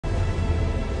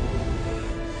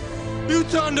You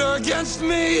turned her against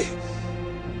me!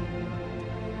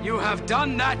 You have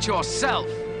done that yourself.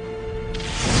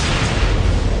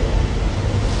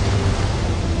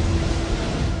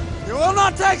 You will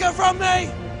not take her from me!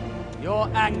 Your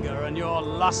anger and your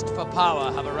lust for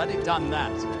power have already done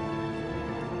that.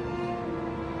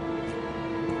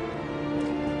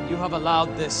 You have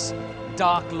allowed this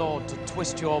Dark Lord to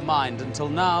twist your mind until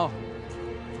now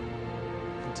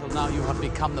you have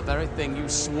become the very thing you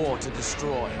swore to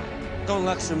destroy. Don't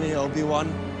lecture me,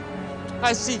 Obi-Wan.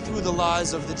 I see through the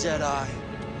lies of the Jedi.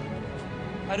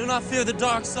 I do not fear the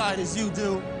dark side as you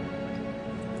do.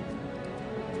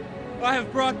 I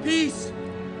have brought peace,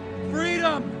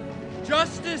 freedom,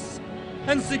 justice,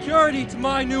 and security to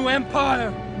my new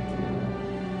empire.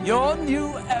 Your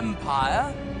new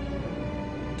empire?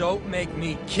 Don't make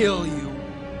me kill you.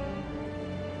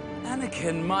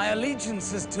 Anakin, my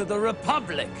allegiance is to the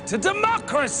Republic, to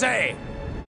democracy!